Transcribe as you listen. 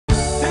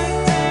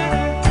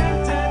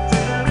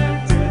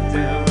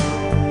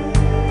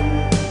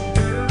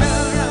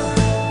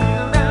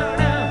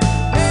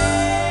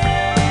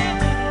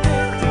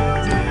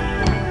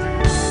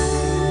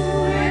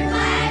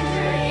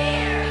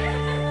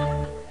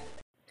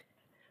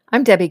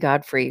I'm Debbie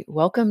Godfrey.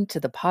 Welcome to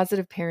the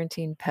Positive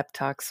Parenting Pep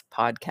Talks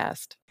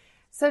podcast.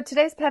 So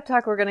today's pep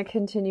talk, we're going to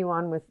continue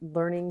on with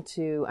learning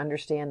to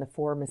understand the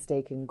 4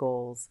 mistaken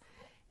goals.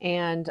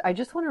 And I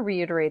just want to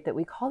reiterate that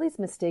we call these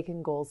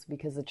mistaken goals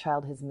because the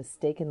child has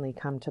mistakenly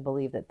come to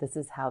believe that this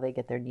is how they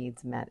get their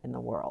needs met in the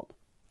world.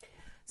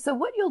 So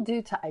what you'll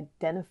do to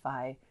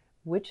identify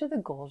which of the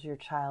goals your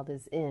child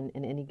is in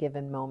any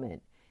given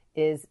moment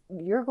is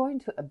you're going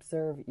to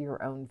observe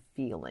your own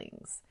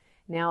feelings.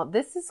 Now,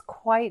 this is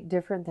quite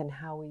different than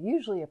how we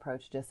usually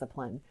approach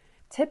discipline.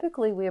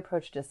 Typically, we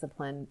approach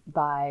discipline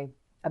by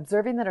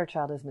observing that our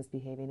child is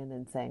misbehaving and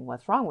then saying,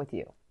 "What's wrong with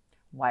you?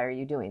 Why are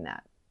you doing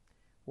that?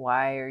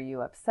 Why are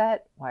you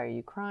upset? Why are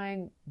you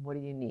crying? What do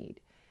you need?"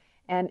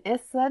 And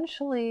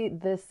essentially,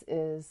 this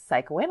is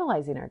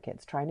psychoanalyzing our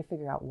kids, trying to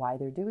figure out why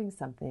they're doing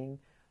something,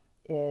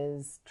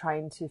 is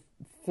trying to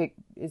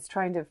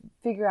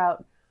figure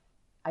out,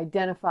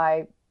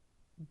 identify,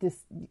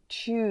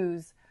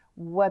 choose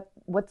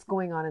what's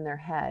going on in their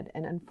head.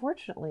 And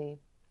unfortunately,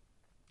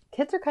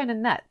 kids are kind of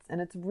nuts,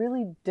 and it's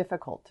really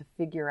difficult to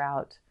figure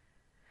out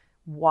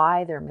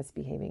why they're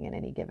misbehaving in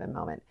any given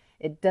moment.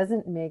 It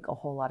doesn't make a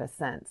whole lot of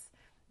sense.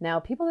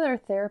 Now, people that are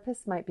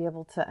therapists might be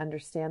able to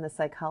understand the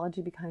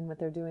psychology behind what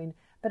they're doing,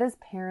 but as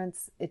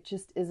parents, it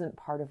just isn't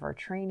part of our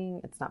training.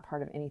 It's not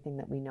part of anything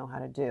that we know how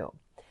to do.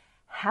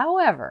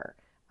 However,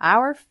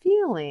 our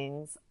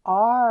feelings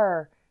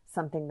are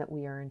something that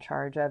we are in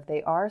charge of.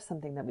 They are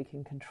something that we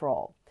can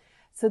control.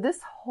 So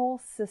this whole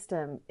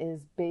system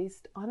is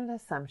based on an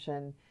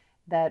assumption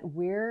that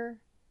we're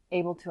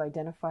able to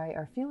identify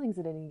our feelings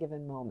at any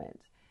given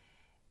moment.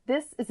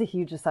 This is a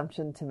huge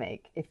assumption to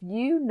make. If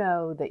you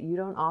know that you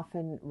don't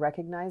often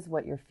recognize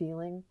what you're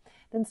feeling,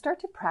 then start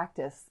to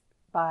practice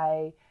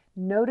by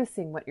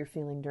noticing what you're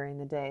feeling during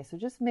the day. So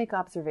just make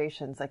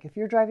observations. Like if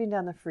you're driving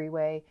down the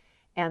freeway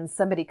and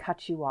somebody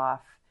cuts you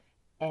off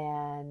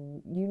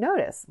and you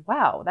notice,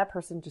 wow, that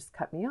person just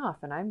cut me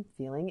off and I'm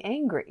feeling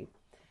angry.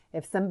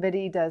 If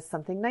somebody does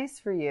something nice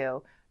for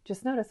you,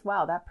 just notice,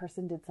 wow, that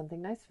person did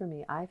something nice for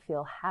me. I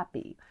feel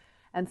happy.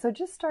 And so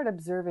just start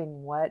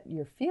observing what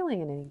you're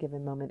feeling in any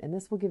given moment, and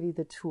this will give you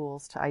the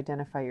tools to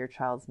identify your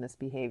child's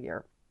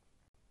misbehavior.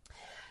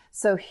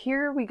 So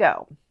here we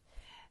go.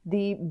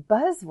 The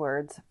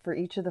buzzwords for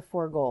each of the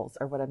 4 goals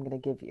are what I'm going to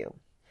give you.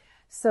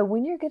 So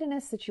when you're getting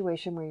a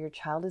situation where your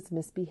child is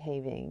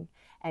misbehaving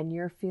and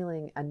you're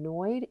feeling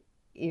annoyed,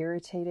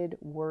 irritated,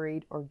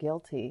 worried, or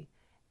guilty,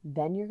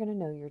 then you're going to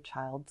know your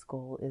child's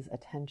goal is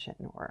attention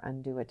or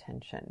undue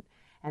attention.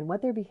 And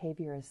what their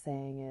behavior is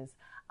saying is,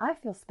 I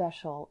feel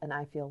special and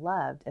I feel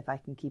loved if I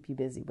can keep you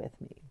busy with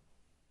me.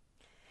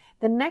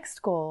 The next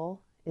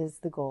goal is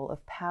the goal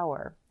of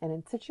power. And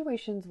in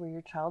situations where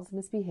your child's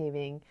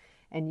misbehaving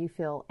and you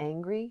feel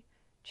angry,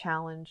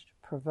 challenged,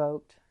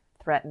 provoked,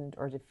 threatened,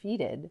 or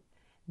defeated,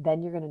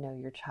 then you're going to know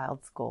your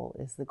child's goal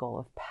is the goal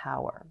of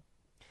power.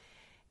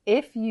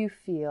 If you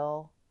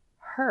feel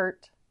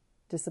hurt,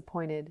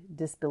 disappointed,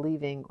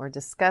 disbelieving, or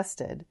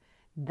disgusted,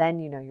 then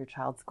you know your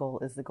child's goal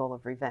is the goal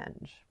of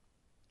revenge.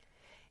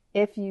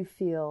 If you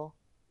feel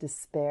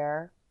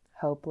despair,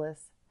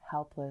 hopeless,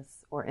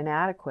 helpless, or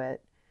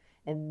inadequate,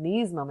 in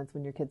these moments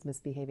when your kid's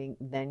misbehaving,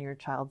 then your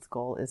child's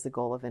goal is the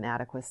goal of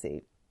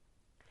inadequacy.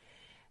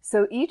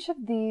 So each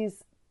of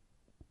these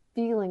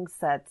feeling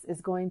sets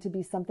is going to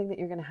be something that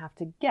you're going to have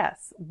to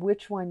guess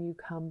which one you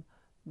come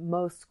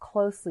most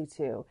closely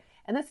to.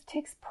 And this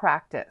takes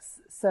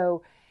practice.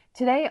 So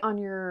today on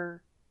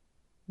your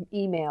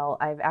email,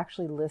 I've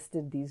actually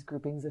listed these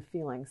groupings of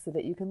feelings so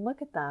that you can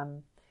look at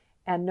them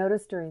and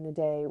notice during the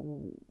day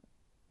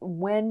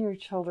when your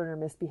children are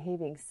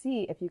misbehaving.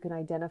 See if you can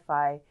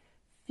identify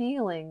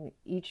feeling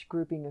each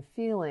grouping of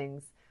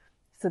feelings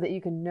so that you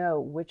can know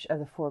which of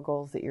the 4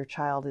 goals that your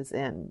child is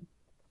in.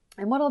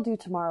 And what I'll do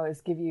tomorrow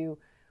is give you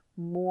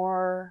a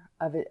more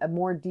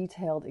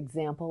detailed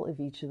example of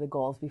each of the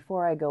goals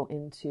before I go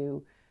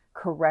into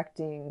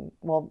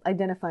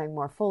identifying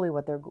more fully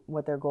what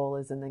their goal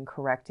is and then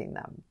correcting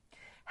them.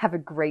 Have a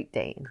great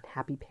day and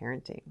happy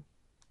parenting.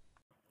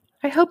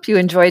 I hope you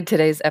enjoyed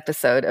today's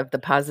episode of the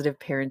Positive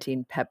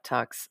Parenting Pep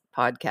Talks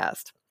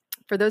podcast.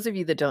 For those of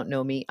you that don't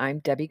know me, I'm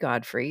Debbie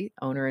Godfrey,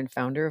 owner and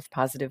founder of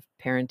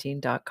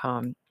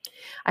positiveparenting.com.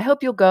 I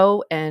hope you'll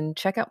go and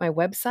check out my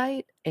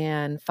website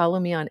and follow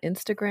me on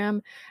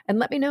Instagram and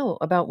let me know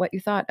about what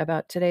you thought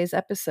about today's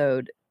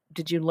episode.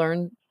 Did you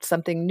learn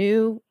something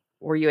new?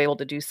 Were you able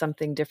to do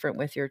something different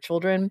with your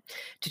children?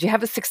 Did you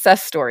have a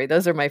success story?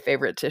 Those are my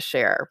favorite to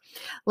share.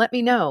 Let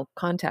me know.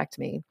 Contact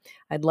me.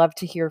 I'd love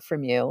to hear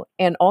from you.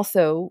 And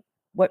also,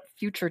 what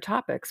future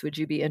topics would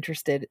you be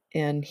interested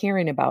in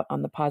hearing about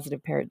on the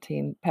Positive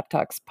Parenting Pep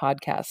Talks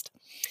podcast?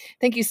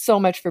 Thank you so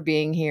much for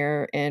being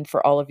here and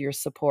for all of your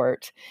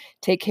support.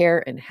 Take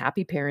care and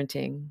happy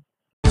parenting.